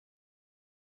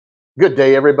Good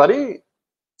day, everybody.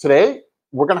 Today,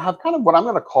 we're going to have kind of what I'm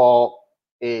going to call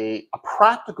a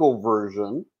practical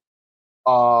version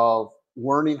of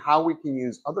learning how we can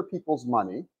use other people's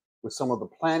money with some of the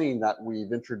planning that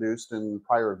we've introduced in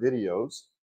prior videos.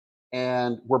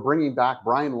 And we're bringing back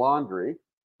Brian Laundrie,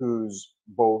 who's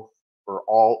both for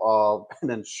all of an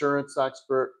insurance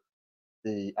expert,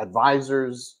 the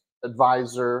advisor's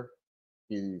advisor,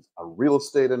 he's a real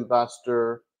estate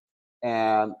investor,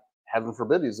 and heaven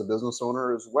forbid, he's a business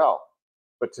owner as well.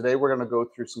 But today we're going to go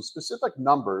through some specific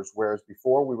numbers, whereas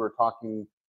before we were talking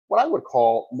what I would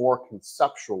call more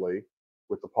conceptually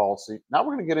with the policy. Now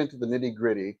we're going to get into the nitty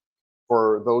gritty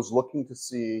for those looking to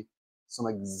see some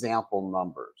example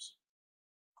numbers.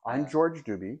 I'm George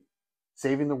Dube,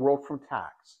 saving the world from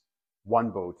tax, one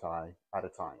bow tie at a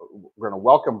time. We're going to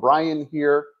welcome Brian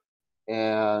here,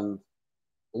 and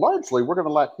largely we're going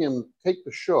to let him take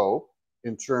the show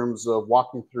in terms of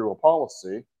walking through a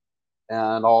policy,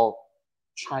 and I'll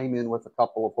chime in with a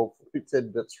couple of hopefully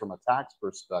tidbits from a tax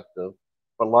perspective.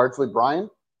 But largely,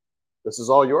 Brian, this is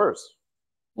all yours.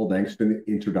 Well, thanks for the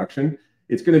introduction.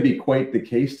 It's going to be quite the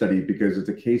case study because it's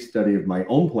a case study of my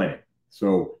own plan.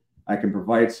 So I can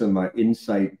provide some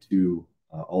insight to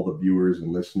all the viewers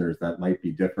and listeners that might be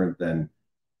different than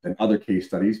other case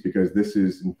studies, because this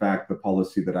is, in fact, the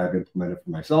policy that I've implemented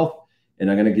for myself. And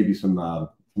I'm going to give you some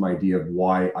idea of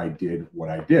why I did what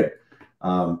I did.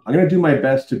 I'm going to do my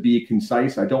best to be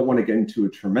concise. I don't want to get into a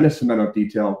tremendous amount of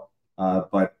detail,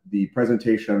 but the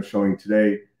presentation I'm showing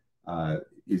today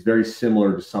is very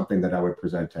similar to something that I would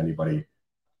present to anybody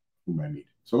whom I meet.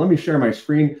 So let me share my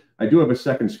screen. I do have a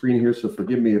second screen here, so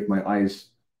forgive me if my eyes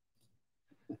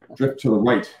drift to the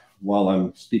right while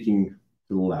I'm speaking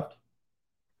to the left.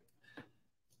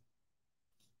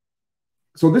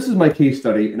 So this is my case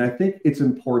study, and I think it's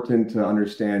important to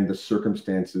understand the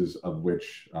circumstances of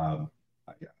which I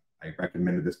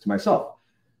recommended this to myself.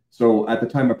 So at the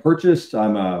time of purchase,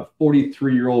 I'm a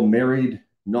 43-year-old married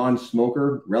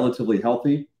non-smoker, relatively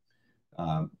healthy.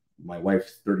 My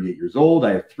wife's 38 years old.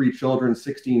 I have 3 children,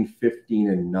 16, 15,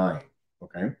 and 9.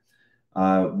 Okay.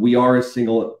 We are a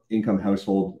single income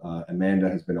household. Amanda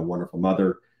has been a wonderful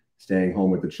mother, staying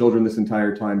home with the children this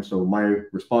entire time. So my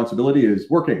responsibility is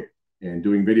working and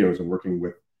doing videos and working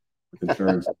with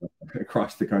insurance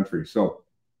across the country. So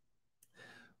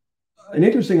an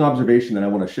interesting observation that I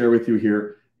want to share with you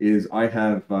here is I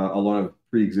have a lot of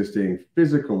pre-existing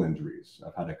physical injuries.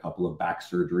 I've had a couple of back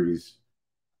surgeries,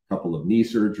 a couple of knee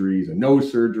surgeries, a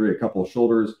nose surgery, a couple of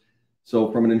shoulders.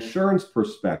 So from an insurance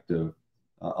perspective,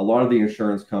 a lot of the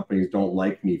insurance companies don't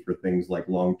like me for things like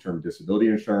long-term disability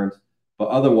insurance, but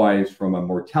otherwise, from a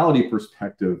mortality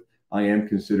perspective, I am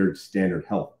considered standard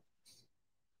health.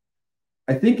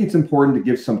 I think it's important to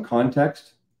give some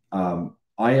context.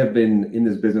 I have been in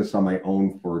this business on my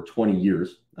own for 20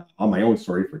 years,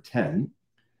 for 10.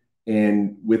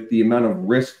 And with the amount of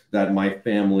risk that my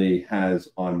family has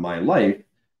on my life,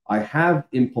 I have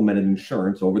implemented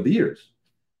insurance over the years.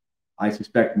 I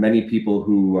suspect many people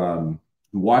who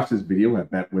watch this video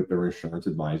have met with their insurance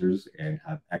advisors and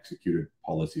have executed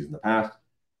policies in the past.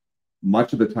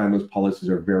 Much of the time, those policies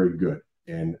are very good,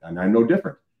 and I'm no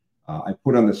different. I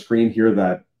put on the screen here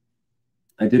that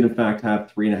I did, in fact, have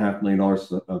 $3.5 million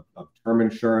of term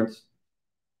insurance.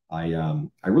 I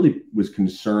really was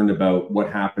concerned about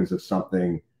what happens if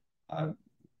something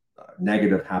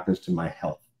negative happens to my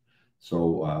health.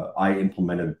 So I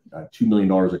implemented $2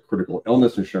 million of critical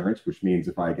illness insurance, which means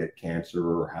if I get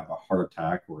cancer or have a heart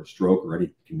attack or a stroke or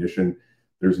any condition,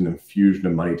 there's an infusion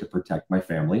of money to protect my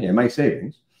family and my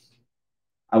savings.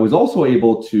 I was also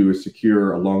able to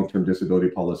secure a long-term disability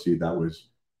policy that was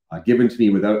given to me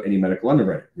without any medical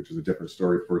underwriting, which is a different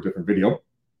story for a different video.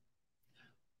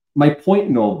 My point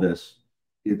in all this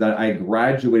is that I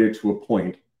graduated to a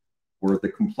point where the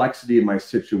complexity of my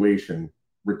situation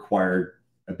required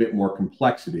a bit more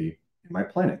complexity in my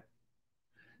planning.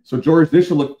 So, George, this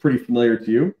should look pretty familiar to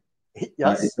you.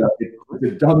 Yes. It's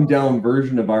a dumbed down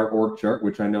version of our org chart,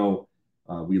 which I know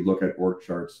we look at org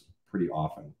charts pretty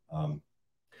often.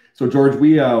 So, George,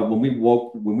 when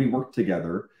we worked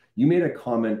together, you made a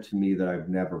comment to me that I've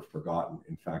never forgotten.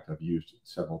 In fact, I've used it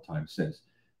several times since.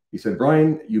 He said,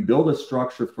 Brian, you build a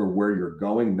structure for where you're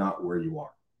going, not where you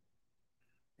are.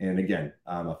 And again,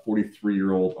 I'm a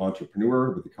 43-year-old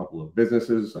entrepreneur with a couple of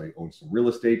businesses. I own some real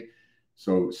estate.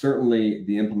 So certainly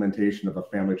the implementation of a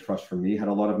family trust for me had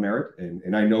a lot of merit.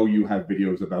 And I know you have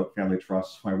videos about family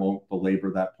trusts, so I won't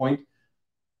belabor that point.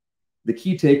 The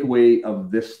key takeaway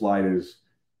of this slide is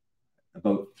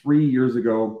about 3 years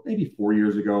ago, maybe 4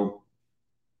 years ago,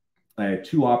 I had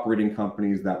 2 operating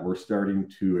companies that were starting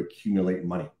to accumulate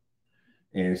money.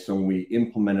 And so when we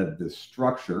implemented this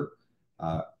structure,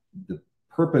 the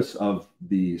purpose of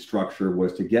the structure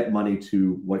was to get money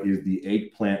to what is the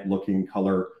eggplant looking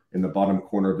color in the bottom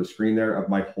corner of the screen there of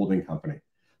my holding company.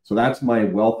 So that's my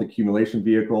wealth accumulation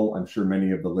vehicle. I'm sure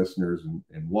many of the listeners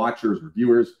and watchers or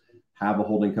viewers have a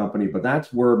holding company, but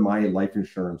that's where my life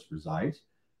insurance resides.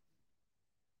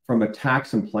 From a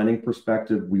tax and planning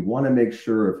perspective, we want to make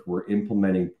sure if we're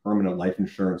implementing permanent life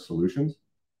insurance solutions,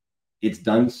 it's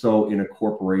done so in a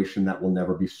corporation that will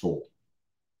never be sold.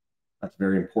 That's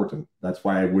very important. That's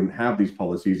why I wouldn't have these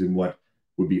policies in what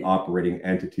would be operating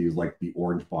entities like the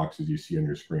orange boxes you see on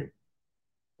your screen.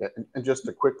 Yeah, and just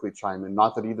to quickly chime in,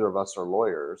 not that either of us are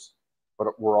lawyers,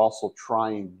 but we're also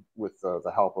trying, with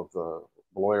the help of the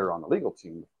lawyer on the legal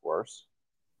team, of course,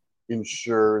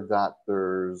 ensure that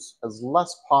there's as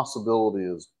less possibility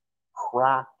as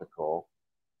practical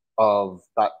of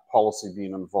that policy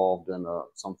being involved in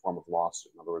some form of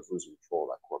lawsuit. In other words, losing control of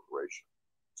that corporation.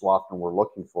 So often we're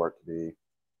looking for it to be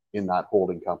in that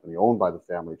holding company owned by the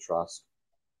family trust,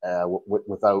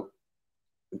 without,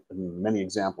 in many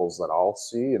examples that I'll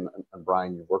see, and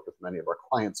Brian, you've worked with many of our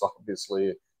clients,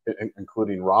 obviously,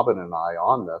 including Robin and I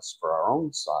on this for our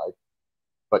own side,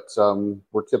 but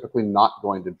we're typically not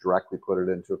going to directly put it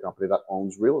into a company that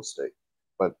owns real estate,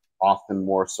 but often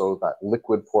more so that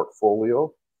liquid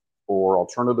portfolio or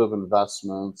alternative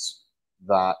investments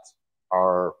that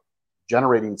are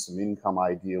generating some income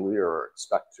ideally, or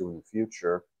expect to in the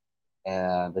future.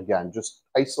 And again, just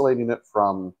isolating it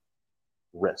from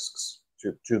risks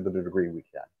to the degree we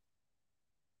can.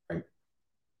 Right.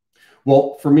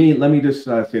 Well, for me, let me just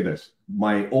say this.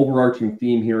 My overarching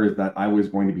theme here is that I was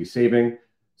going to be saving.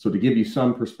 So to give you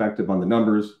some perspective on the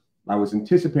numbers, I was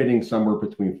anticipating somewhere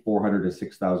between $400,000 to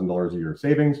 $6,000 a year of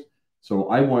savings. So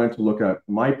I wanted to look at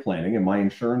my planning and my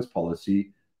insurance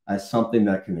policy as something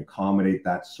that can accommodate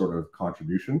that sort of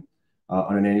contribution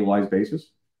on an annualized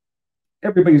basis.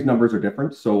 Everybody's numbers are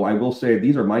different. So I will say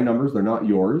these are my numbers. They're not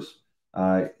yours.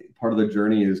 Part of the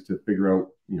journey is to figure out,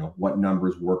 what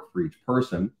numbers work for each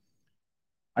person.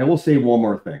 I will say one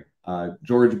more thing.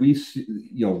 George, we see,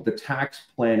 the tax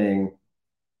planning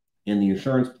and the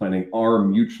insurance planning are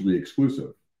mutually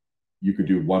exclusive. You could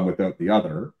do one without the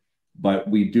other, but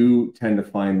we do tend to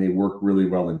find they work really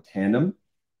well in tandem,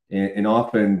 and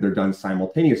often they're done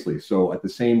simultaneously. So at the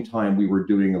same time we were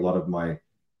doing a lot of my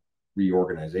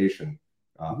reorganization,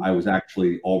 I was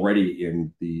actually already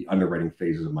in the underwriting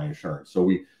phases of my insurance. So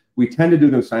we tend to do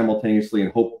them simultaneously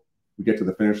and hope we get to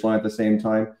the finish line at the same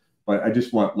time. But I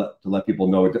just want to let people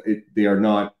know they are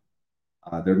not,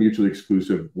 they're mutually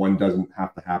exclusive. One doesn't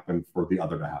have to happen for the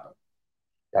other to happen.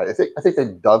 Yeah, I think they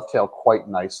dovetail quite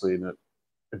nicely, and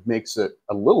it makes it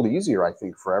a little easier, I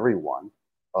think, for everyone,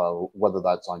 whether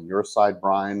that's on your side,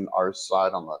 Brian, our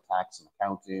side on the tax and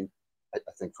accounting. I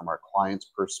think from our client's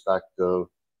perspective,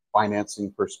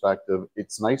 financing perspective,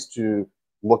 it's nice to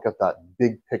look at that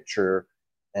big picture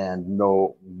and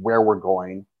know where we're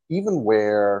going, even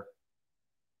where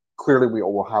clearly we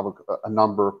will have a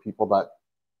number of people that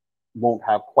won't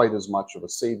have quite as much of a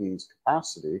savings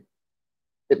capacity.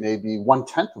 It may be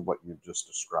 1/10 of what you've just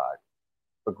described.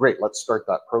 But great, let's start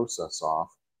that process off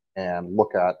and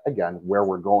look at, again, where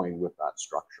we're going with that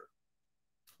structure.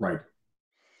 Right.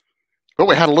 Well,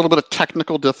 we had a little bit of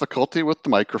technical difficulty with the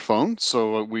microphone,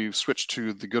 so we've switched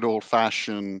to the good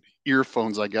old-fashioned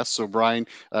earphones, I guess. So, Brian,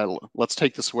 let's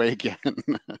take this away again.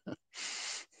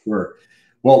 Sure.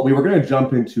 Well, we were going to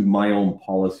jump into my own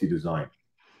policy design.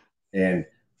 And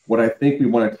what I think we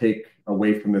want to take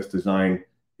away from this design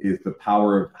is the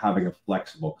power of having a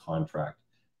flexible contract.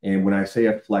 And when I say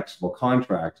a flexible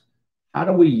contract, how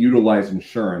do we utilize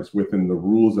insurance within the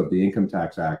rules of the Income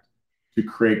Tax Act to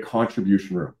create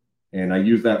contribution room? And I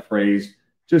use that phrase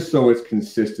just so it's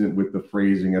consistent with the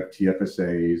phrasing of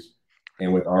TFSAs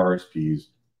and with RRSPs.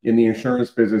 In the insurance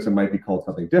business, it might be called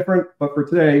something different, but for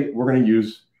today, we're going to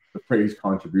use the phrase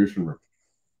contribution room.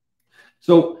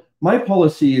 So my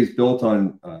policy is built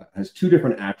on, has two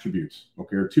different attributes,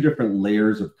 okay, or two different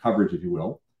layers of coverage, if you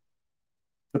will.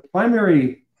 The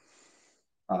primary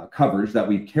coverage that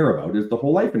we care about is the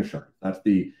whole life insurance.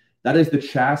 That is the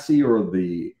chassis, or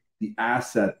the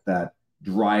asset that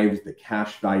drives the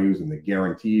cash values and the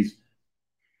guarantees.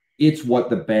 It's what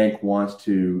the bank wants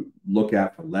to look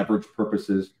at for leverage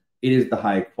purposes. It is the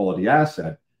high quality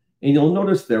asset. And you'll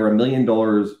notice there $1 million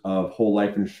of whole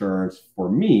life insurance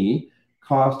for me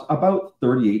cost about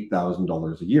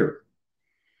 $38,000 a year.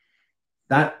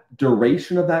 That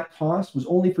duration of that cost was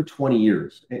only for 20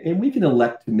 years. And we can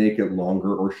elect to make it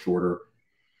longer or shorter.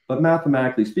 But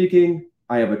mathematically speaking,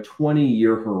 I have a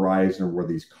 20-year horizon where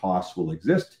these costs will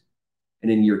exist. And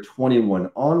in year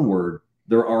 21 onward,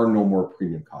 there are no more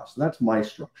premium costs. So that's my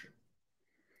structure.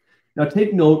 Now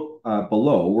take note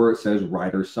below where it says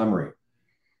rider summary.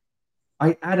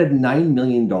 I added $9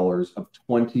 million of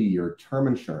 20-year term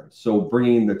insurance. So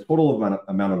bringing the total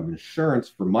amount of insurance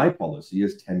for my policy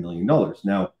is $10 million.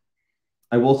 Now,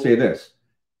 I will say this.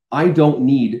 I don't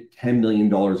need $10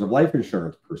 million of life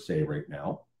insurance per se right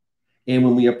now. And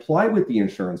when we apply with the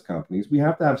insurance companies, we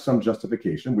have to have some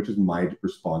justification, which is my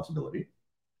responsibility.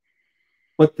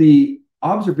 But the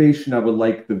observation I would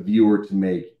like the viewer to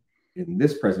make in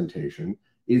this presentation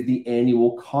is the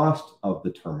annual cost of the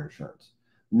term insurance.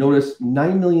 Notice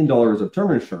 $9 million of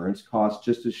term insurance costs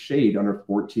just a shade under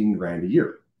 14 grand a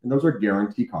year. And those are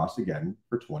guarantee costs again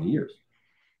for 20 years.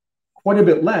 Quite a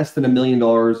bit less than $1 million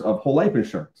of whole life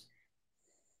insurance.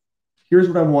 Here's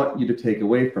what I want you to take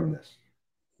away from this.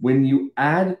 When you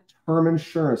add term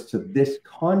insurance to this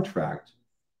contract,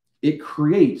 it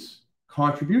creates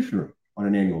contribution room on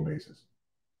an annual basis.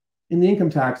 And the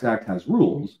Income Tax Act has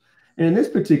rules. And in this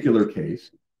particular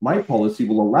case, my policy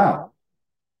will allow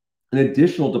an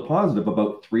additional deposit of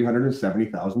about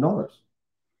 $370,000.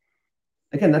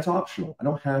 Again, that's optional. I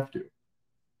don't have to.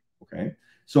 Okay.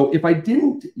 So if I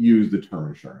didn't use the term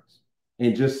insurance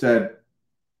and just said,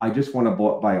 I just want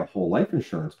to buy a whole life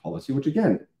insurance policy, which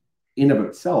again, in of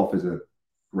itself is a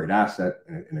great asset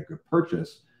and a good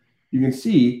purchase, you can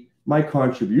see my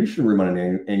contribution room on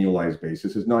an annualized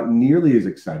basis is not nearly as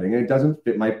exciting and it doesn't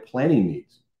fit my planning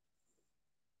needs.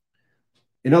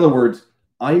 In other words,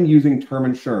 I'm using term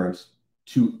insurance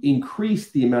to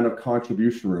increase the amount of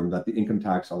contribution room that the Income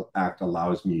Tax Act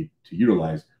allows me to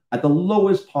utilize at the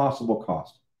lowest possible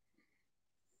cost.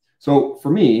 So for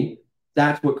me,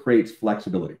 that's what creates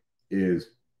flexibility,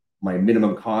 is my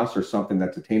minimum costs are something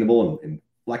that's attainable and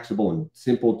flexible and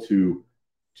simple to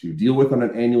deal with on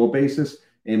an annual basis.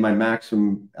 And my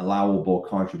maximum allowable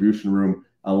contribution room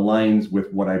aligns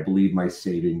with what I believe my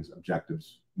savings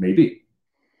objectives may be.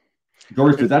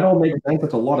 George, does that all make sense?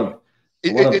 That's a lot of...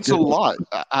 It's a lot,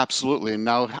 absolutely. And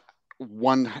now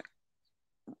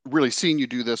really seeing you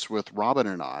do this with Robin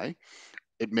and I,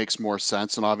 it makes more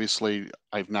sense. And obviously,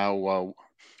 I've now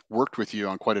worked with you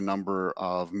on quite a number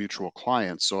of mutual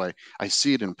clients, so I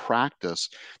see it in practice.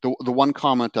 The one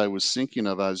comment I was thinking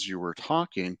of as you were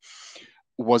talking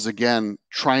was, again,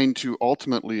 trying to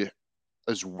ultimately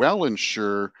as well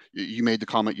ensure, you made the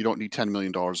comment, you don't need $10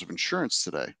 million of insurance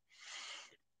today.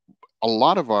 A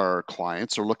lot of our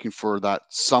clients are looking for that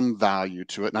some value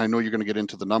to it. And I know you're going to get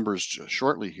into the numbers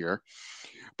shortly here,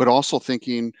 but also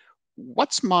thinking,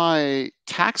 what's my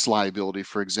tax liability,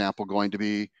 for example, going to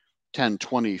be 10,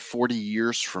 20, 40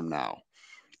 years from now?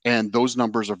 And those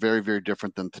numbers are very, very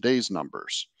different than today's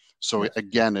numbers. So yes,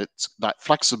 again, it's that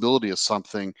flexibility is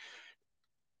something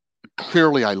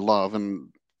clearly I love, and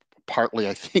partly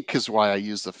I think is why I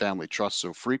use the family trust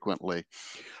so frequently.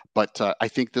 But I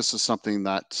think this is something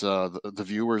that the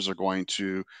viewers are going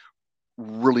to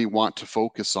really want to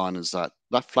focus on, is that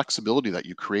flexibility that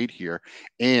you create here.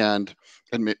 And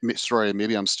sorry,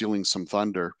 maybe I'm stealing some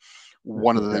thunder.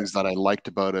 One of the things that I liked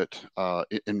about it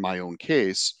in my own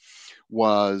case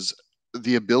was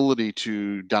the ability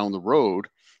to, down the road,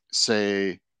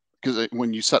 say, because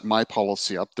when you set my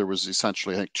policy up, there was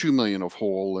essentially, I think, 2 million of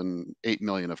whole and 8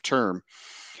 million of term.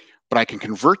 But I can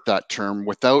convert that term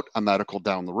without a medical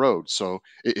down the road. So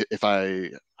if I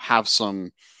have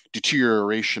some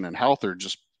deterioration in health, or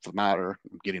just for the matter,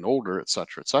 I'm getting older, et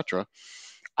cetera,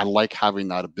 I like having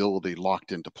that ability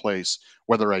locked into place.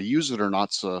 Whether I use it or not,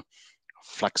 it's a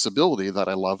flexibility that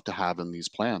I love to have in these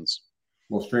plans.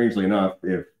 Well, strangely enough,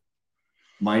 if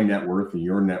my net worth and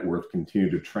your net worth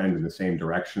continue to trend in the same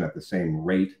direction at the same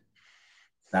rate,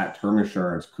 that term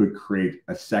insurance could create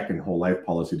a second whole life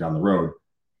policy down the road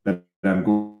that I'm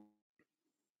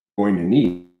going to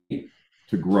need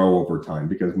to grow over time,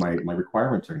 because my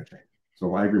requirements are going to change.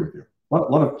 So I agree with you. A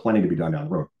lot of planning to be done down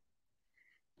the road.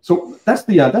 So that's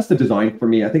the design for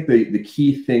me. I think the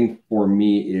key thing for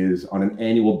me is, on an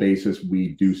annual basis,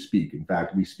 we do speak. In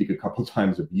fact, we speak a couple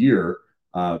times a year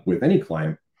with any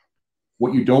client.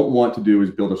 What you don't want to do is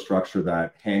build a structure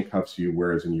that handcuffs you,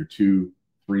 whereas in year 2,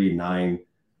 3, 9,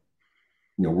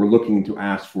 we're looking to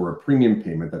ask for a premium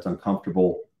payment that's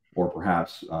uncomfortable or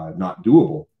perhaps not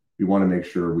doable. We want to make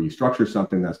sure we structure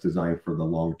something that's designed for the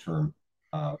long-term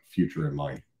future in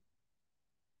mind.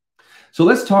 So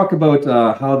let's talk about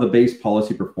how the base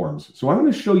policy performs. So I'm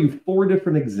going to show you 4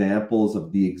 different examples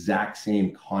of the exact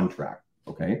same contract,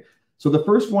 okay? So the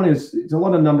first one is, it's a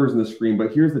lot of numbers on the screen,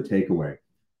 but here's the takeaway.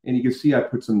 And you can see I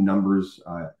put some numbers,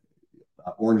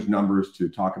 orange numbers, to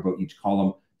talk about each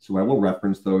column. So I will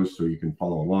reference those so you can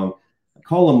follow along.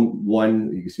 Column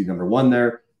 1, you can see number 1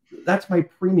 there. That's my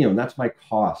premium. That's my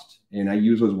cost. And I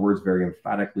use those words very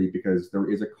emphatically because there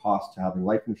is a cost to having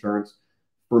life insurance.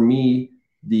 For me,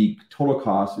 the total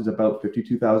cost is about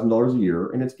 $52,000 a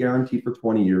year, and it's guaranteed for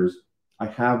 20 years. I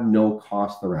have no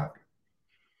cost thereafter.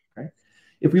 Okay.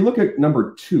 If we look at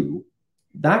number 2,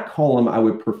 that column I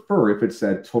would prefer if it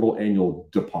said total annual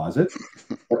deposit.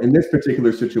 Or in this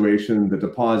particular situation, the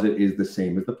deposit is the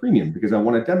same as the premium, because I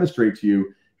want to demonstrate to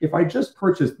you, if I just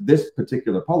purchase this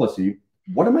particular policy,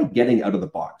 what am I getting out of the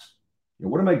box?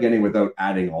 What am I getting without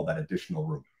adding all that additional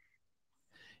room?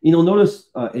 You'll notice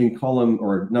in column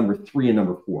or number 3 and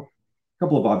number 4, a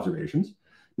couple of observations.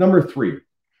 Number 3,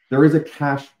 there is a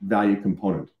cash value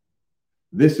component.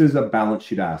 This is a balance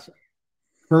sheet asset.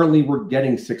 Currently, we're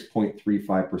getting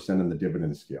 6.35% on the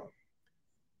dividend scale.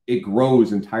 It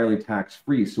grows entirely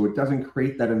tax-free, so it doesn't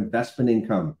create that investment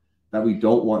income that we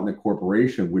don't want in the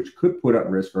corporation, which could put at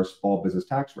risk our small business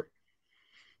tax rate.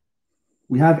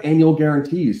 We have annual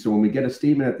guarantees, so when we get a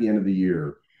statement at the end of the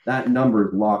year, that number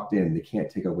is locked in. They can't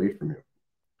take it away from you.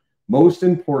 Most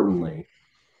importantly,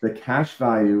 the cash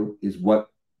value is what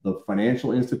the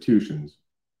financial institutions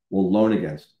will loan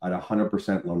against at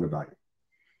 100% loan to value.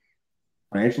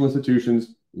 Financial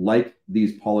institutions like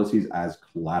these policies as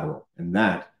collateral, and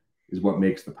that is what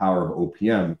makes the power of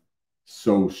OPM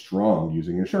so strong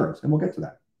using insurance, and we'll get to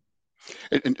that.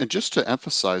 And just to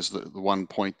emphasize the one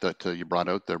point that you brought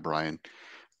out there, Brian,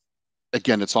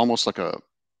 again, it's almost like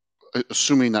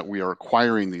assuming that we are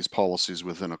acquiring these policies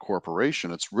within a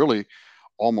corporation, it's really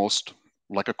almost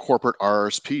like a corporate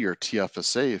RRSP or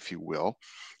TFSA, if you will,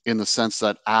 in the sense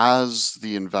that as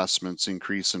the investments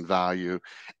increase in value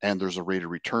and there's a rate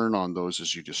of return on those,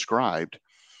 as you described,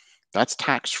 that's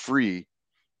tax-free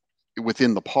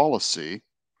within the policy.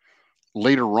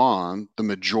 Later on, the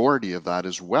majority of that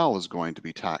as well is going to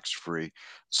be tax-free.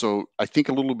 So I think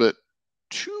a little bit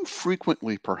too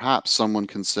frequently, perhaps someone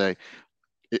can say,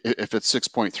 if it's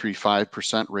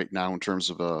 6.35% right now in terms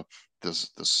of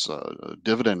this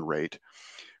dividend rate,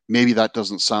 maybe that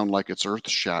doesn't sound like it's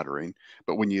earth-shattering.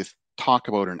 But when you talk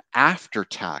about an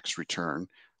after-tax return,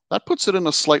 that puts it in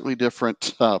a slightly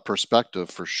different perspective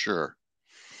for sure.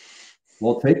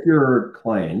 Well, take your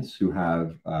clients who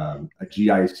have a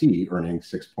GIC earning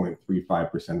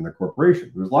 6.35% in their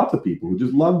corporation. There's lots of people who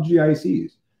just love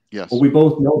GICs. Yes. Well, we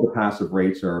both know the passive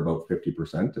rates are about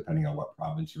 50%, depending on what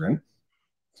province you're in.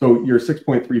 So your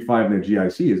 6.35 in a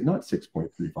GIC is not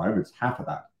 6.35, it's half of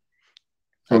that.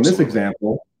 So in this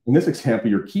example,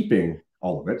 you're keeping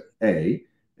all of it, A,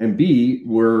 and B,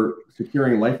 we're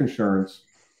securing life insurance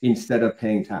instead of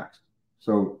paying tax.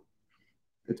 So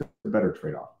it's a better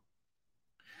trade-off.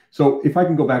 So if I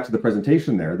can go back to the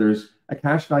presentation there's a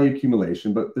cash value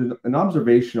accumulation, but there's an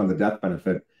observation on the death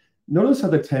benefit. Notice how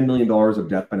the $10 million of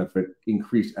death benefit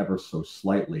increased ever so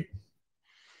slightly.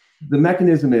 The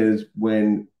mechanism is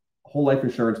when whole life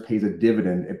insurance pays a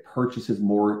dividend, it purchases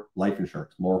more life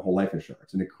insurance, more whole life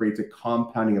insurance, and it creates a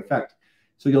compounding effect.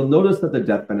 So you'll notice that the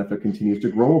death benefit continues to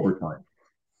grow over time.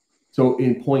 So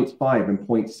in point 5 and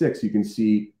point 6, you can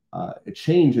see a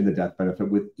change in the death benefit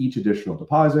with each additional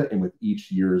deposit and with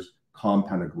each year's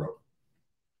compounded growth.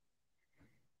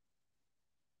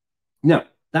 Now,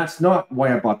 that's not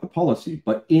why I bought the policy,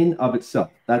 but in of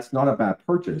itself, that's not a bad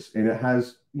purchase, and it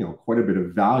has quite a bit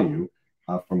of value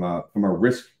from a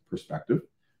risk perspective.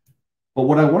 But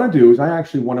what I want to do is I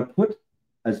actually want to put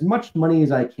as much money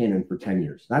as I can in for 10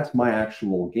 years. That's my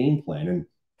actual game plan. And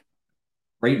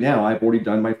right now, I've already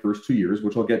done my first 2 years,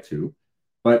 which I'll get to.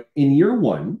 But in year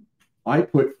 1, I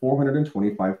put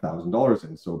 $425,000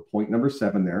 in. So point number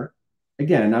 7 there.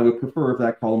 Again, I would prefer if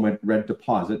that column had read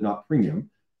deposit, not premium.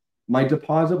 My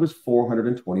deposit was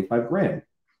 $425,000.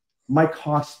 My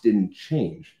costs didn't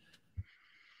change.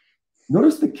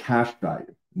 Notice the cash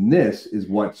value. And this is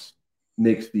what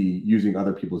makes the using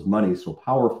other people's money so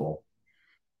powerful.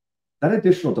 That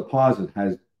additional deposit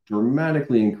has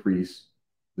dramatically increased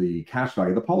the cash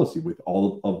value of the policy with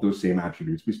all of those same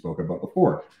attributes we spoke about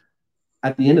before.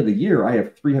 At the end of the year, I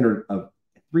have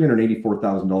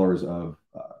 $384,000 of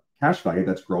cash value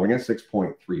that's growing at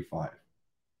 6.35.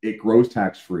 It grows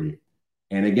tax-free.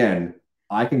 And again,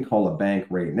 I can call a bank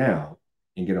right now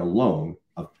and get a loan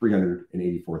of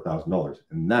 $384,000.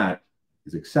 And that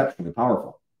is exceptionally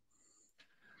powerful.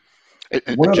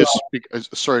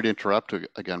 Sorry to interrupt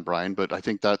again, Brian, but I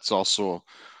think that's also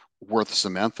worth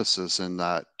some emphasis in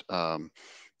that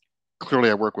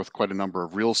clearly I work with quite a number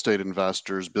of real estate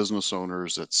investors, business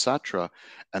owners, etc.,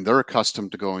 and they're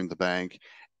accustomed to going to the bank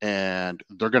and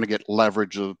they're going to get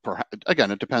leverage of,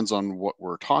 again, it depends on what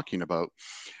we're talking about,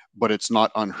 but it's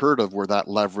not unheard of where that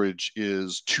leverage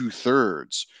is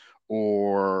 2/3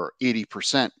 or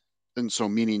 80% And so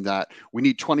meaning that we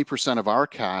need 20% of our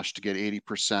cash to get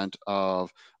 80%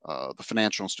 of the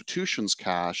financial institution's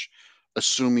cash,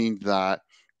 assuming that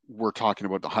we're talking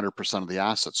about 100% of the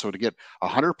asset. So to get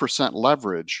 100%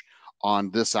 leverage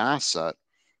on this asset,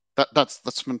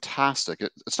 that's fantastic.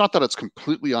 It's not that it's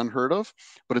completely unheard of,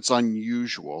 but it's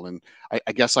unusual. And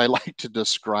I guess I like to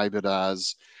describe it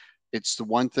as it's the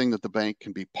one thing that the bank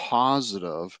can be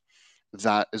positive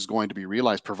that is going to be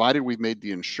realized, provided we've made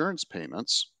the insurance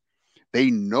payments. They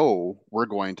know we're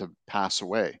going to pass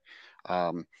away.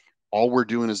 All we're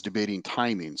doing is debating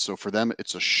timing. So for them,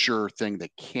 it's a sure thing.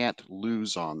 They can't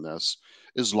lose on this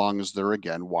as long as they're,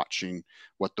 again, watching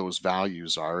what those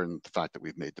values are and the fact that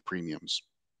we've made the premiums.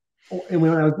 Oh, and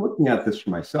when I was looking at this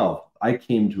for myself, I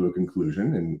came to a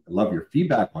conclusion, and I love your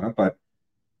feedback on it, but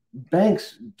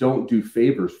banks don't do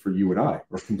favors for you and I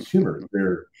or consumers.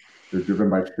 They're driven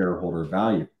by shareholder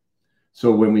value.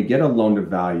 So when we get a loan to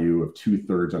value of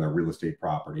 2/3 on a real estate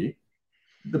property,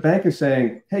 the bank is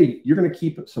saying, hey, you're going to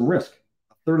keep some risk.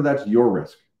 1/3 of that's your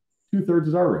risk. 2/3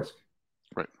 is our risk.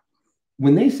 Right.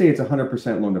 When they say it's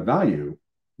 100% loan to value,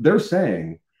 they're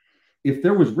saying if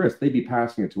there was risk, they'd be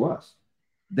passing it to us.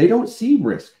 They don't see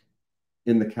risk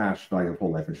in the cash value of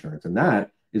whole life insurance. And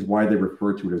that is why they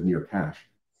refer to it as near cash.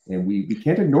 And we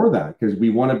can't ignore that because we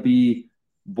want to be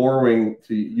borrowing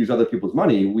to use other people's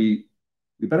money. We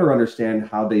better understand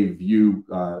how they view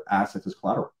assets as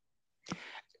collateral.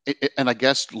 And I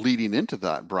guess leading into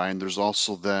that, Brian, there's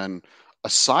also then a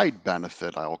side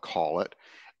benefit, I'll call it.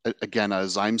 Again,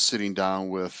 as I'm sitting down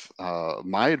with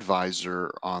my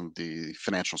advisor on the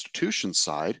financial institution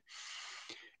side,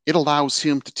 it allows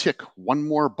him to tick one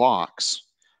more box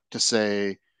to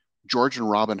say, George and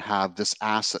Robin have this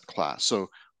asset class.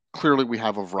 So clearly we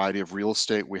have a variety of real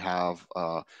estate. We have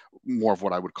more of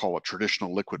what I would call a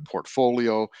traditional liquid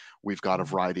portfolio. We've got a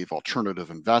variety of alternative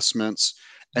investments.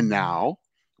 And now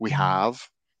we have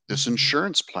this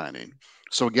insurance planning.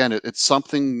 So again, it's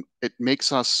something, it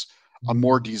makes us a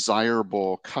more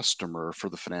desirable customer for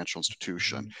the financial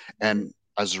institution. And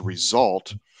as a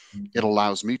result, it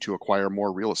allows me to acquire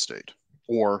more real estate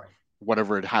or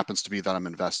whatever it happens to be that I'm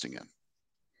investing in.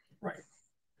 Right.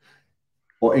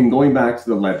 Well, and going back to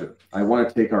the ledger, I want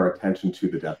to take our attention to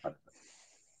the death benefit.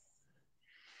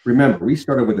 Remember, we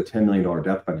started with a $10 million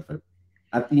death benefit.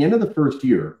 At the end of the first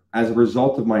year, as a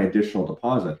result of my additional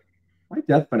deposit, my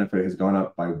death benefit has gone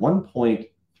up by $1.3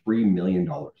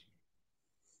 million.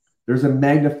 There's a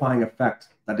magnifying effect.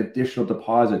 That additional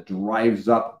deposit drives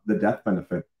up the death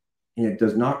benefit, and it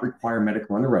does not require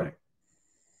medical underwriting.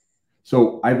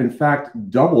 So I've in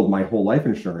fact doubled my whole life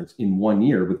insurance in 1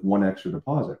 year with one extra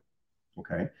deposit.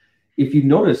 Okay. If you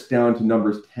notice down to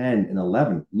numbers 10 and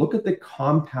 11, look at the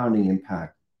compounding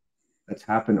impact that's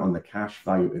happened on the cash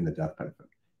value in the death benefit.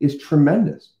 It's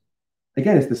tremendous.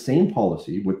 Again, it's the same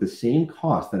policy with the same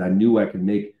cost that I knew I could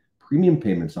make premium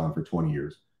payments on for 20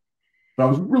 years. But I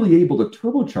was really able to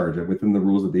turbocharge it within the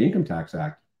rules of the Income Tax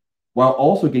Act while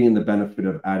also getting the benefit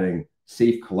of adding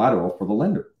safe collateral for the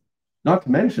lender. Not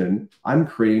to mention, I'm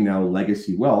creating now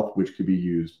legacy wealth, which could be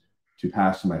used to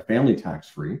pass to my family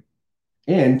tax-free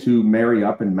and to marry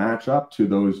up and match up to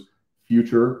those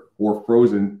future or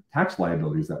frozen tax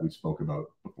liabilities that we spoke about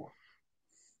before.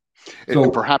 So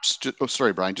perhaps,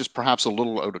 sorry, Brian, just perhaps a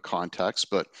little out of context,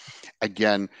 but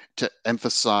again, to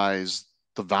emphasize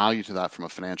the value to that from a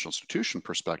financial institution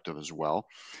perspective as well,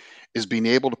 is being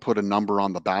able to put a number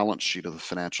on the balance sheet of the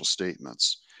financial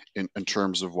statements in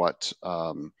terms of what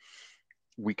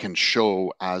we can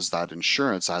show as that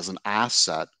insurance, as an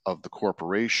asset of the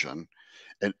corporation.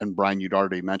 And Brian, you'd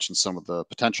already mentioned some of the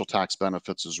potential tax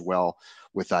benefits as well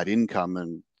with that income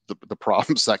and the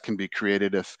problems that can be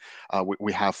created if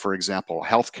we have, for example, a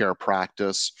healthcare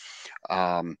practice,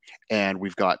 and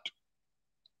we've got,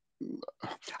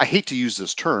 I hate to use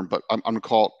this term, but I'm going to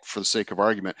call it, for the sake of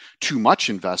argument, too much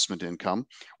investment income.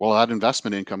 Well, that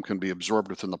investment income can be absorbed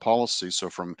within the policy. So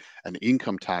from an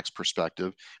income tax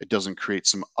perspective, it doesn't create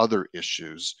some other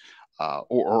issues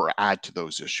or add to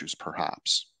those issues,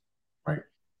 perhaps. Right.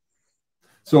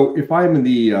 So if I'm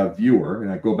the viewer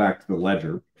and I go back to the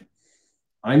ledger,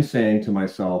 I'm saying to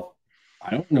myself,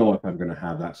 I don't know if I'm going to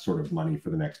have that sort of money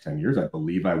for the next 10 years. I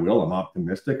believe I will. I'm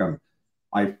optimistic.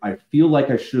 I feel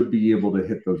like I should be able to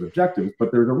hit those objectives,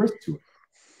 but there's a risk to it.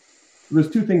 So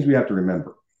there's two things we have to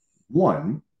remember.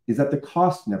 One is that the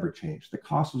cost never changed. The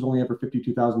cost was only ever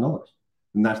 $52,000.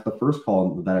 And that's the first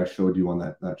column that I showed you on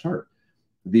that chart.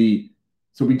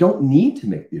 So we don't need to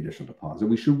make the additional deposit.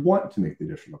 We should want to make the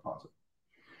additional deposit.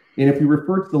 And if you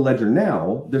refer to the ledger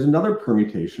now, there's another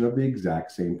permutation of the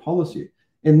exact same policy.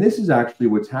 And this is actually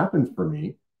what's happened for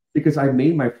me because I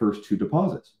made my first two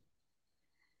deposits.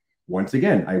 Once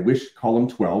again, I wish column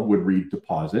 12 would read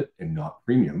deposit and not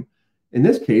premium. In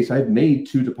this case, I've made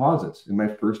 2 deposits in my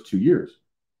first 2 years.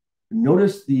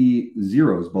 Notice the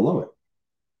zeros below it.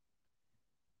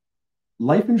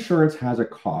 Life insurance has a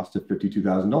cost of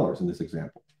 $52,000 in this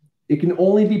example. It can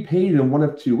only be paid in one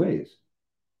of 2 ways.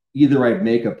 Either I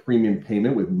make a premium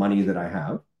payment with money that I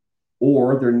have,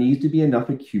 or there needs to be enough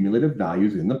accumulative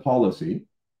values in the policy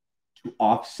to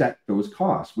offset those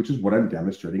costs, which is what I'm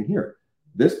demonstrating here.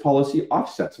 This policy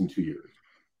offsets in 2 years.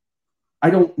 I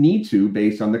don't need to,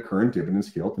 based on the current dividend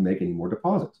scale, to make any more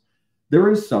deposits. There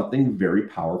is something very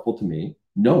powerful to me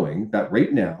knowing that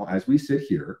right now, as we sit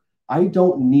here, I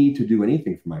don't need to do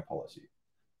anything for my policy,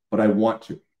 but I want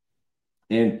to.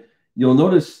 And you'll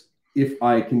notice if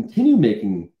I continue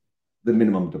making the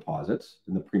minimum deposits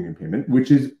in the premium payment, which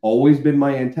has always been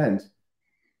my intent,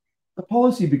 the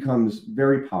policy becomes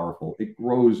very powerful. It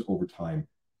grows over time.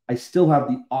 I still have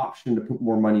the option to put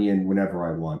more money in whenever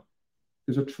I want.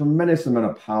 There's a tremendous amount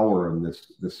of power in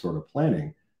this sort of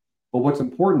planning. But what's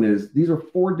important is these are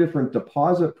 4 different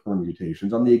deposit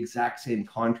permutations on the exact same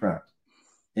contract.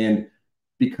 And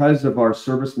because of our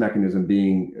service mechanism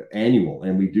being annual,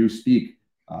 and we do speak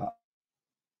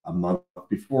a month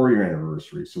before your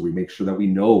anniversary, so we make sure that we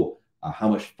know how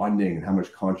much funding and how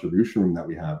much contribution room that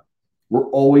we have. We're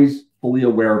always fully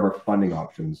aware of our funding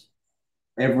options.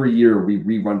 Every year we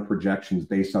rerun projections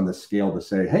based on the scale to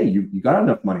say, hey, you got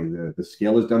enough money. The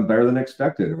scale has done better than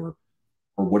expected, or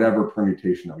whatever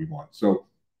permutation that we want. So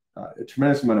a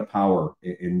tremendous amount of power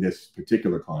in this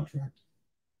particular contract.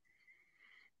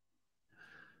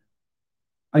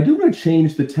 I do want to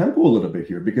change the tempo a little bit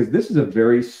here because this is a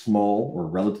very small or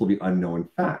relatively unknown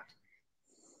fact.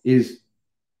 Is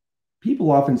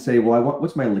people often say, well,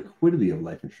 what's my liquidity of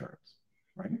life insurance,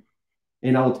 right?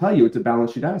 And I'll tell you, it's a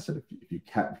balance sheet asset. If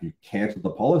you cancel the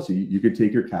policy, you could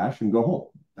take your cash and go home.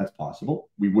 That's possible.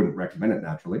 We wouldn't recommend it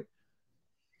naturally.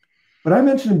 But I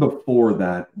mentioned before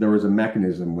that there was a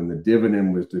mechanism when the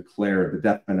dividend was declared, the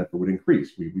death benefit would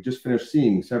increase. We just finished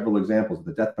seeing several examples of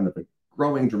the death benefit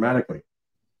growing dramatically.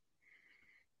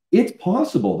 It's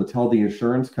possible to tell the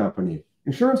insurance company,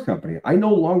 I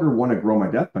no longer want to grow my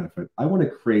death benefit. I want to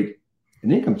create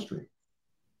an income stream.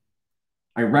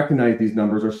 I recognize these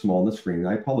numbers are small on the screen, and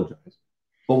I apologize.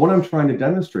 But what I'm trying to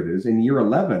demonstrate is in year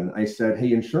 11, I said,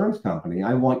 hey, insurance company,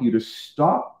 I want you to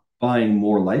stop buying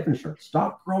more life insurance.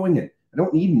 Stop growing it. I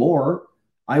don't need more.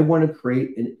 I want to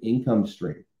create an income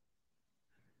stream.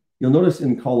 You'll notice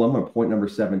in column on point number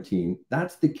 17,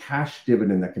 that's the cash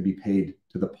dividend that can be paid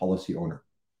to the policy owner.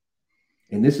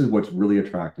 And this is what's really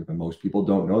attractive, and most people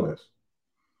don't know this.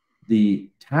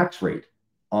 The tax rate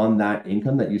on that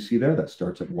income that you see there that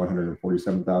starts at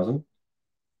 $147,000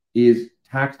 is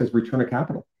taxed as return of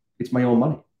capital. It's my own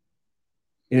money.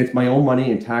 And it's my own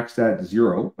money and taxed at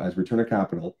 0 as return of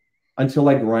capital until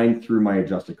I grind through my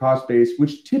adjusted cost base,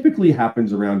 which typically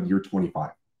happens around year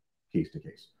 25, case to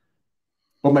case.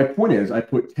 But my point is, I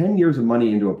put 10 years of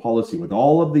money into a policy with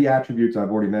all of the attributes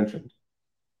I've already mentioned.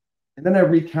 And then I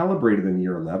recalibrated in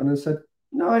year 11 and said,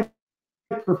 no, I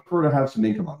prefer to have some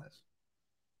income on this.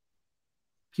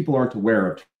 People aren't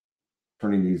aware of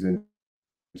turning these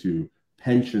into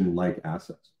pension-like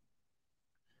assets.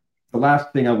 The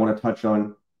last thing I want to touch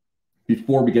on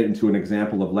before we get into an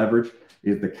example of leverage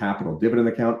is the capital dividend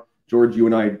account. George, you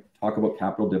and I talk about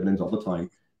capital dividends all the time.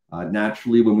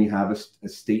 Naturally, when we have a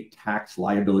state tax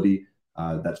liability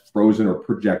that's frozen or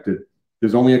projected,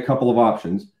 there's only a couple of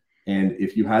options. And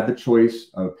if you had the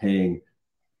choice of paying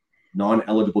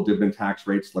non-eligible dividend tax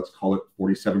rates, let's call it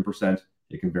 47%,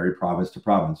 it can vary province to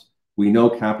province. We know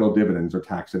capital dividends are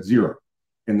taxed at 0,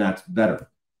 and that's better.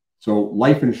 So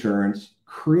life insurance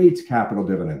creates capital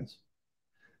dividends.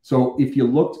 So if you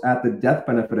looked at the death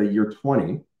benefit at year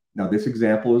 20, now this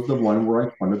example is the one where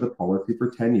I funded the policy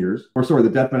for 10 years, or sorry, the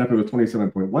death benefit was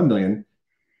 $27.1 million.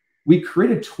 We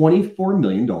created $24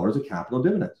 million of capital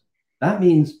dividends. That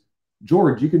means,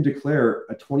 George, you can declare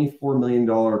a $24 million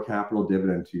capital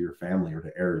dividend to your family or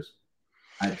to heirs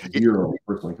at 0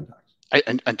 personal income tax.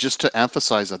 And just to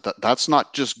emphasize that's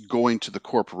not just going to the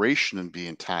corporation and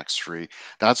being tax-free.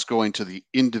 That's going to the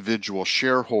individual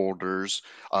shareholders,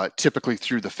 typically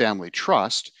through the family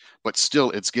trust, but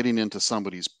still it's getting into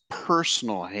somebody's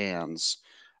personal hands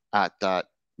at that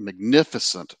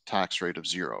magnificent tax rate of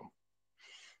 0.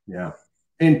 Yeah.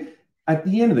 And at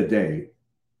the end of the day,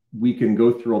 we can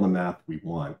go through all the math we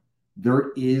want.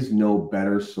 There is no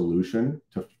better solution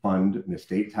to fund an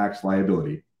estate tax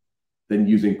liability than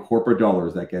using corporate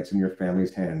dollars that gets in your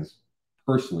family's hands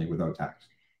personally without tax.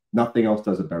 Nothing else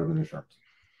does it better than insurance.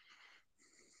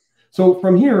 So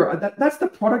from here, that's the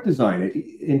product design.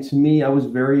 And to me, I was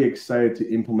very excited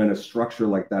to implement a structure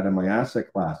like that in my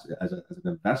asset class as an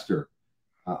investor.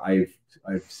 I've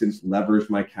since leveraged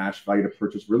my cash value to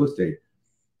purchase real estate.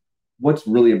 What's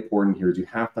really important here is you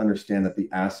have to understand that the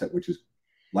asset, which is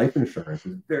life insurance,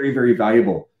 is very, very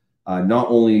valuable, not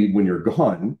only when you're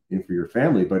gone and for your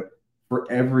family, but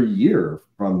for every year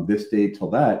from this day till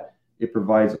that. It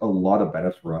provides a lot of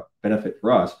benefit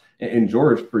for us. And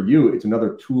George, for you, it's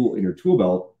another tool in your tool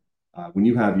belt. When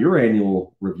you have your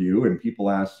annual review and people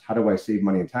ask, how do I save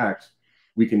money in tax?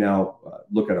 We can now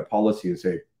look at a policy and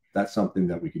say, that's something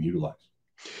that we can utilize.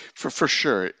 For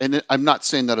sure. And I'm not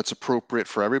saying that it's appropriate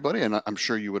for everybody, and I'm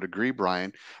sure you would agree,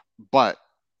 Brian, but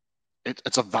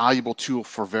it's a valuable tool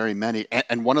for very many.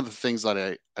 And one of the things that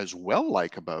I as well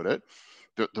like about it,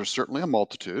 there's certainly a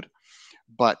multitude,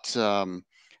 but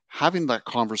having that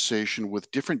conversation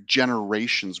with different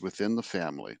generations within the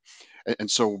family. And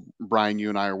so, Brian, you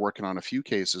and I are working on a few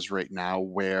cases right now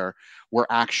where we're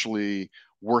actually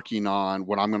working on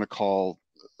what I'm going to call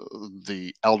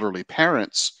the elderly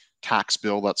parents tax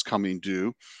bill that's coming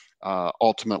due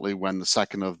ultimately when the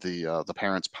second of the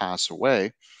parents pass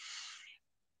away.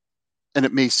 And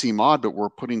it may seem odd, but we're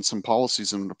putting some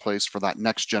policies into place for that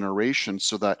next generation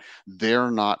so that they're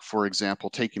not, for example,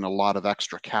 taking a lot of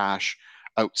extra cash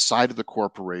outside of the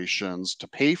corporations to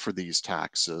pay for these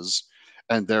taxes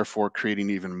and therefore creating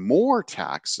even more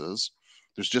taxes.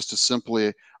 There's just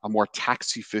simply a more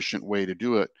tax efficient way to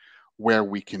do it where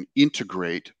we can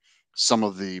integrate some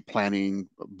of the planning,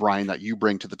 Brian, that you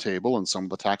bring to the table and some of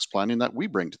the tax planning that we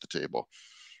bring to the table.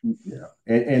 Yeah.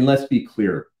 And let's be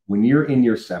clear, when you're in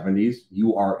your 70s,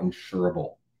 you are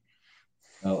insurable.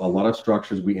 A lot of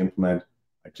structures we implement,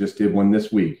 I just did one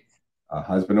this week,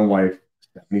 husband and wife,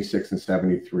 76 and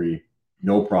 73,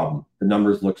 no problem. The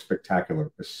numbers look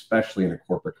spectacular, especially in a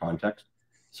corporate context.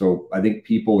 So I think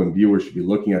people and viewers should be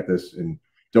looking at this and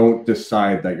don't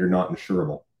decide that you're not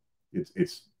insurable.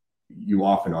 You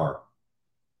often are.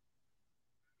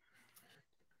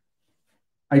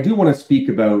 I do want to speak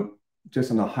about,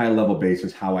 just on a high level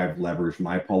basis, how I've leveraged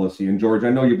my policy. And George, I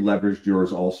know you've leveraged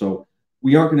yours also.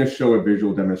 We aren't going to show a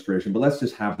visual demonstration, but let's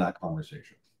just have that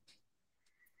conversation.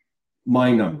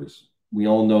 My numbers. We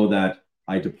all know that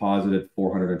I deposited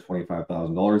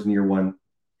 $425,000 in year one.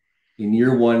 In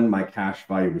year one, my cash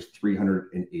value was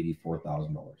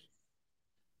 $384,000.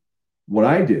 What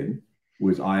I did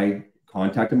was I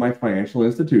contacted my financial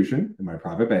institution and my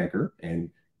private banker, and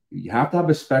you have to have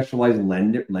a specialized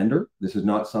lender. This is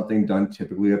not something done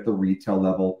typically at the retail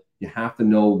level. You have to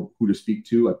know who to speak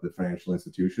to at the financial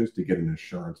institutions to get an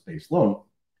insurance-based loan.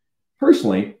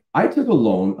 Personally, I took a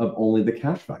loan of only the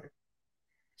cash value.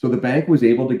 So the bank was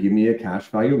able to give me a cash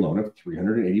value loan of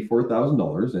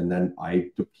 $384,000, and then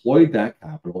I deployed that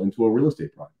capital into a real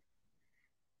estate project.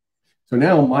 So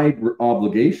now my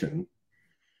obligation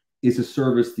is to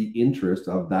service the interest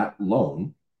of that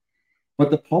loan,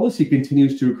 but the policy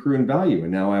continues to accrue in value,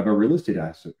 and now I have a real estate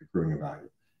asset accruing in value.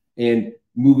 And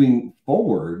moving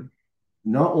forward,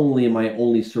 not only am I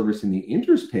only servicing the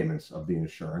interest payments of the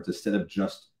insurance instead of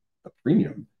just the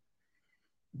premium,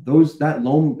 that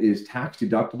loan is tax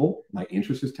deductible, my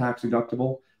interest is tax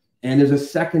deductible, and there's a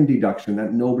second deduction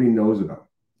that nobody knows about.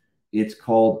 It's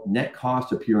called net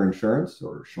cost of pure insurance,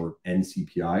 or short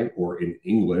NCPI, or in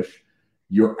English,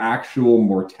 your actual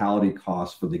mortality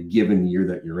cost for the given year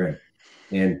that you're in.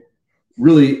 And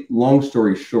really, long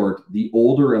story short, the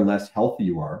older and less healthy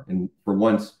you are, and for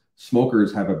once,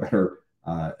 smokers have a better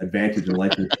advantage in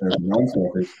life insurance than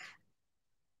non-smokers,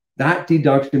 that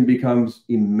deduction becomes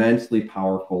immensely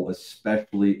powerful,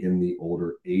 especially in the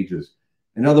older ages.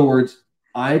 In other words,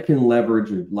 I can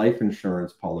leverage a life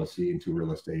insurance policy into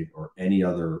real estate or any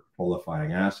other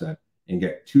qualifying asset and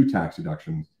get 2 tax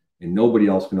deductions, and nobody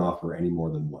else can offer any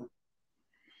more than 1.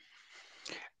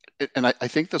 And I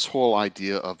think this whole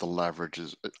idea of the leverage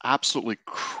is absolutely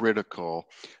critical.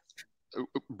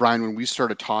 Brian, when we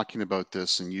started talking about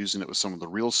this and using it with some of the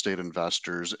real estate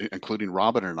investors, including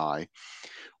Robin and I,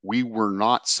 we were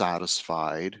not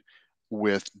satisfied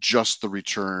with just the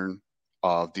return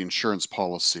of the insurance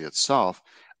policy itself.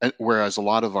 And whereas a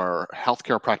lot of our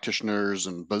healthcare practitioners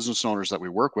and business owners that we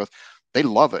work with, they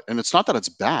love it. And it's not that it's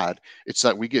bad, it's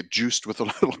that we get juiced with a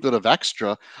little bit of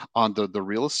extra on the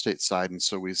real estate side. And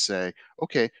so we say,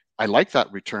 okay, I like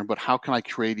that return, but how can I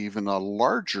create even a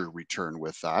larger return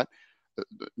with that?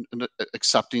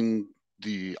 Accepting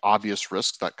the obvious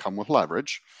risks that come with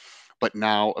leverage. But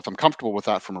now, if I'm comfortable with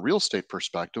that from a real estate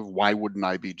perspective, why wouldn't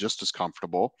I be just as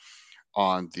comfortable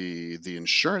on the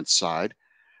insurance side?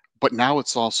 But now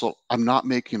it's also, I'm not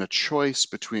making a choice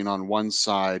between on one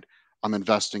side I'm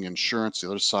investing in insurance. The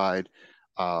other side,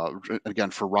 again,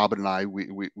 for Robin and I,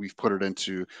 we've put it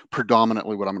into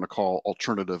predominantly what I'm going to call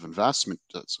alternative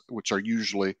investments, which are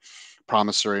usually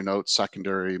promissory notes,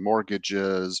 secondary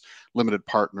mortgages, limited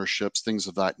partnerships, things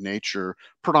of that nature,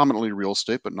 predominantly real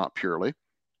estate, but not purely.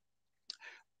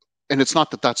 And it's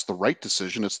not that that's the right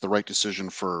decision, it's the right decision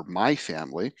for my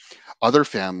family. Other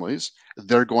families,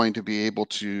 they're going to be able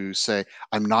to say,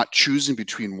 I'm not choosing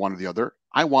between one or the other.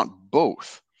 I want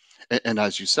both. And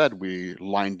as you said, we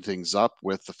lined things up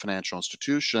with the financial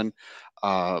institution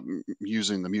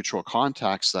using the mutual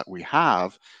contacts that we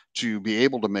have to be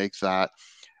able to make that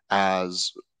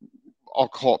as, I'll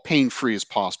call it pain-free as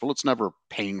possible. It's never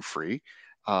pain-free,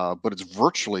 but it's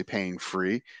virtually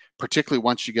pain-free, particularly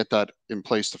once you get that in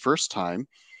place the first time.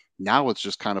 Now it's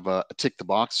just kind of a tick the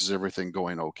box, is everything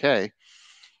going okay?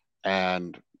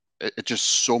 And it's just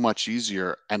so much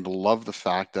easier. And love the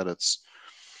fact that it's,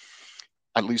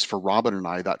 at least for Robin and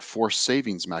I, that forced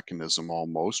savings mechanism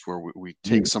almost, where we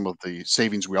take some of the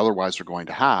savings we otherwise are going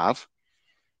to have,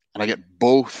 and I get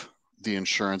both the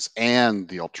insurance and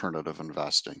the alternative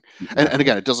investing. And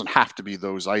again, it doesn't have to be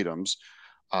those items.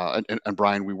 And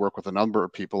Brian, we work with a number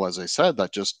of people, as I said,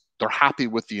 that just, they're happy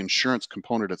with the insurance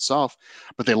component itself,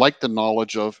 but they like the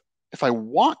knowledge of, if I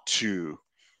want to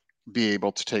be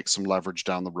able to take some leverage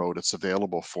down the road, it's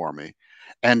available for me.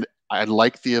 And I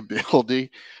like the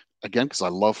ability, again, because I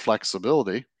love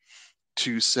flexibility,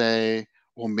 to say,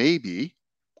 well, maybe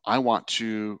I want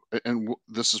to, and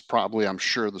this is probably, I'm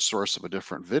sure, the source of a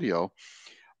different video.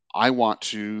 I want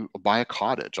to buy a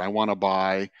cottage. I want to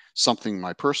buy something in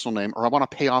my personal name, or I want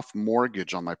to pay off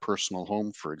mortgage on my personal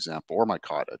home, for example, or my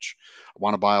cottage. I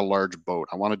want to buy a large boat.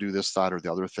 I want to do this, that, or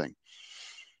the other thing.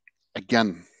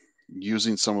 Again,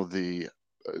 using some of the,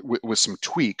 with some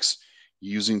tweaks,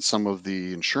 using some of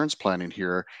the insurance planning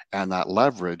here and that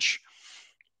leverage,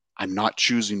 I'm not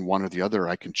choosing one or the other.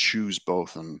 I can choose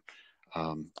both. And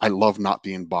I love not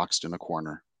being boxed in a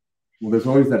corner. Well, there's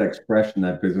always that expression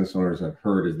that business owners have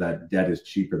heard, is that debt is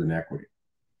cheaper than equity.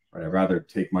 Right? I'd rather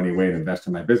take money away and invest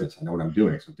in my business. I know what I'm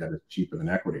doing, so debt is cheaper than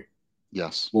equity.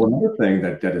 Yes. Well, another thing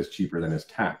that debt is cheaper than is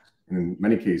tax. And in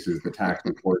many cases, the tax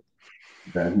is more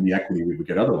than the equity we would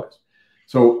get otherwise.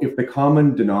 So if the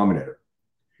common denominator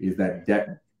is that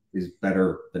debt is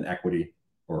better than equity,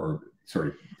 or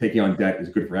sorry, taking on debt is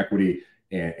good for equity,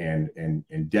 and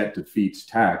debt defeats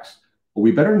tax, well,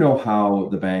 we better know how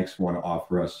the banks want to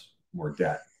offer us more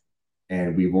debt.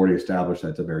 And we've already established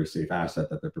that's a very safe asset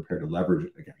that they're prepared to leverage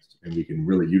it against. And we can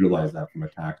really utilize that from a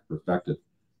tax perspective.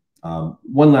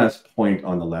 One last point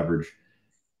on the leverage.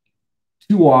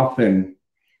 Too often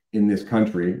in this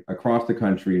country, across the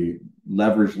country,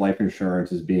 leveraged life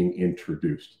insurance is being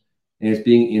introduced. And it's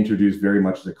being introduced very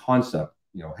much as a concept.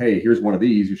 You know, hey, here's one of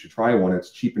these, you should try one.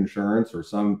 It's cheap insurance, or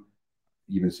some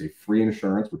even say free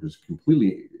insurance, which is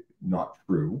completely not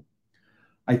true.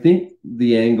 I think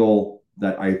the angle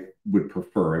that I would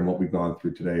prefer, and what we've gone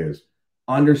through today, is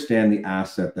understand the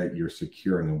asset that you're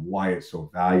securing and why it's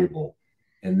so valuable.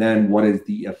 And then what is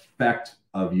the effect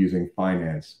of using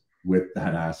finance with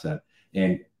that asset?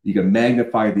 And you can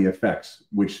magnify the effects,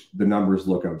 which the numbers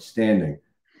look outstanding.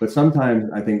 But sometimes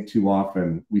I think too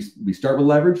often we start with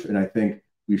leverage, and I think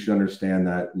we should understand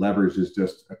that leverage is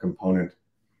just a component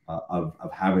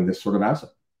of having this sort of asset.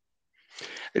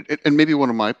 And maybe one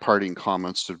of my parting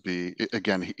comments would be,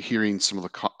 again, hearing some of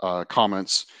the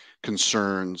comments,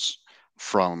 concerns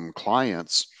from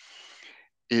clients,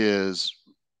 is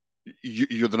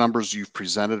you're the numbers you've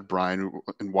presented, Brian,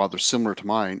 and while they're similar to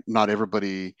mine, not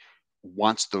everybody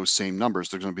wants those same numbers.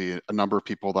 There's going to be a number of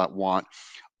people that want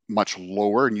much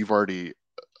lower, and you've already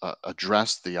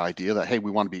addressed the idea that, hey,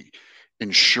 we want to be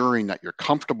ensuring that you're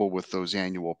comfortable with those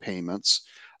annual payments.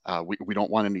 We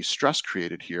don't want any stress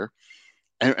created here.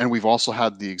 And we've also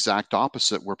had the exact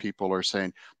opposite, where people are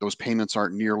saying those payments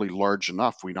aren't nearly large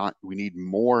enough. We need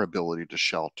more ability to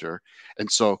shelter. And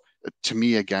so to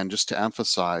me, again, just to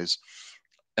emphasize,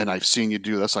 and I've seen you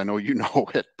do this, I know you know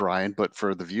it, Brian, but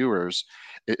for the viewers,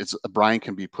 it's Brian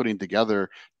can be putting together,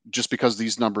 just because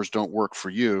these numbers don't work for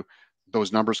you,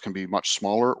 those numbers can be much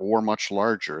smaller or much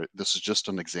larger. This is just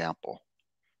an example.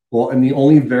 Well, and the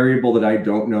only variable that I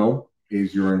don't know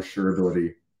is your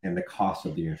insurability and the cost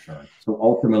of the insurance. So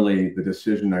ultimately, the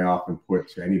decision I often put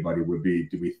to anybody would be,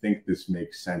 do we think this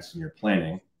makes sense in your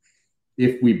planning?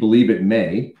 If we believe it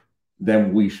may,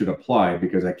 then we should apply,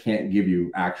 because I can't give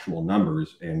you actual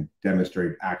numbers and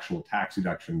demonstrate actual tax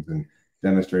deductions and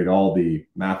demonstrate all the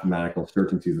mathematical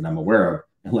certainties that I'm aware of,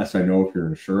 unless I know if you're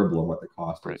insurable and what the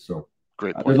cost is. So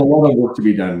there's a lot of work to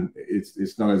be done.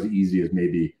 It's not as easy as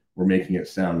maybe we're making it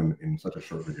sound in such a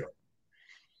short video.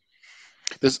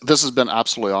 This has been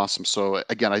absolutely awesome. So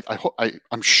again, I hope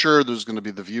I'm sure there's going to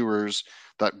be the viewers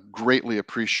that greatly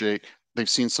appreciate. They've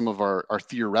seen some of our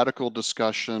theoretical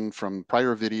discussion from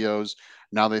prior videos.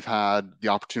 Now they've had the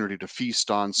opportunity to feast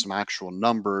on some actual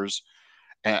numbers.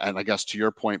 And I guess to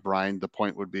your point, Brian, the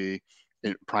point would be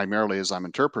primarily, as I'm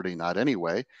interpreting that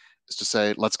anyway, is to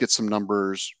say, let's get some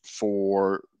numbers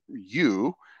for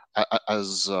you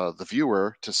as the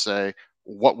viewer to say,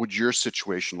 what would your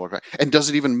situation look like? And does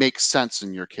it even make sense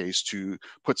in your case to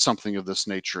put something of this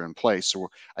nature in place? So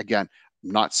again,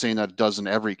 I'm not saying that it does in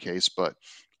every case, but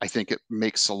I think it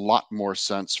makes a lot more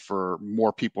sense for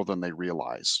more people than they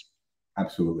realize.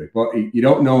 Absolutely. Well, you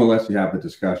don't know unless you have the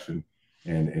discussion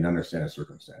and understand the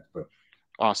circumstance. But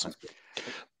awesome.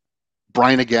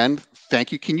 Brian, again,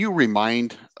 thank you. Can you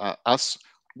remind us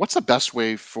what's the best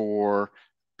way for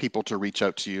people to reach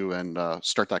out to you and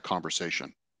start that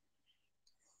conversation?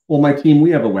 Well, my team,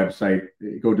 we have a website.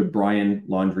 Go to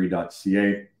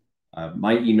brianlaundry.ca.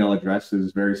 My email address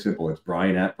is very simple. It's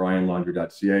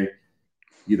brian@brianlaundry.ca.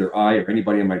 Either I or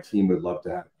anybody on my team would love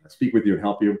to speak with you and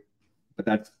help you. But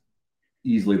that's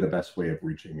easily the best way of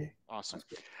reaching me. Awesome.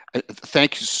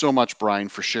 Thank you so much, Brian,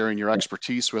 for sharing your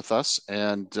expertise with us,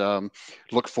 and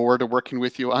look forward to working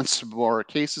with you on some more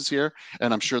cases here.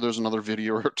 And I'm sure there's another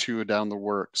video or two down the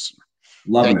works.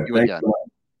 Loving Thank it. you again.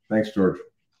 Thanks, George.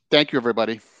 Thank you,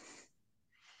 everybody.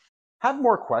 Have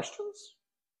more questions?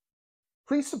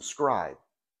 Please subscribe,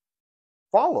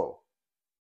 follow,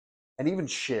 and even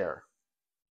share.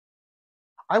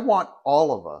 I want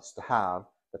all of us to have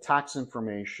the tax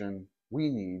information we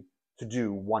need to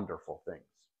do wonderful things.